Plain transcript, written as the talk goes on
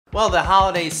Well, the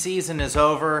holiday season is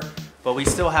over, but we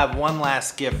still have one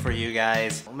last gift for you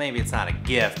guys. Well, maybe it's not a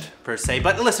gift per se,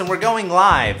 but listen, we're going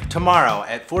live tomorrow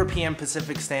at 4 p.m.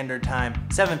 Pacific Standard Time,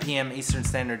 7 p.m. Eastern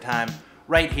Standard Time,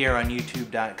 right here on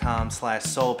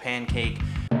youtube.com/soulpancake.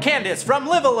 Candace from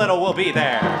Live a Little will be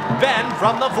there, Ben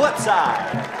from The Flip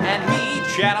Side, and me,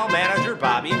 channel manager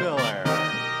Bobby Miller.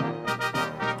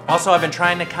 Also, I've been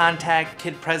trying to contact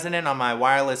Kid President on my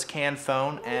wireless CAN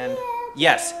phone, and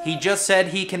yes, he just said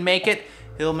he can make it.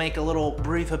 He'll make a little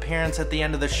brief appearance at the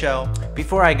end of the show.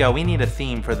 Before I go, we need a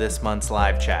theme for this month's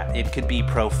live chat. It could be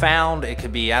profound, it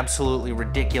could be absolutely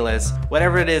ridiculous.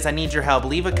 Whatever it is, I need your help.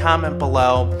 Leave a comment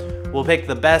below. We'll pick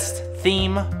the best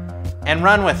theme and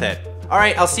run with it. All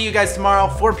right, I'll see you guys tomorrow,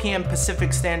 4 p.m.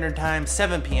 Pacific Standard Time,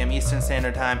 7 p.m. Eastern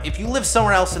Standard Time. If you live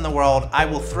somewhere else in the world, I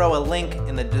will throw a link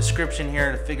in the description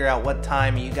here to figure out what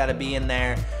time you gotta be in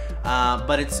there.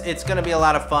 But it's gonna be a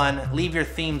lot of fun. Leave your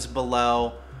themes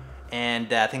below,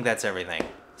 and I think that's everything.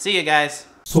 See you guys.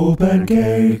 Soul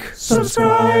Pancake,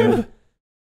 subscribe.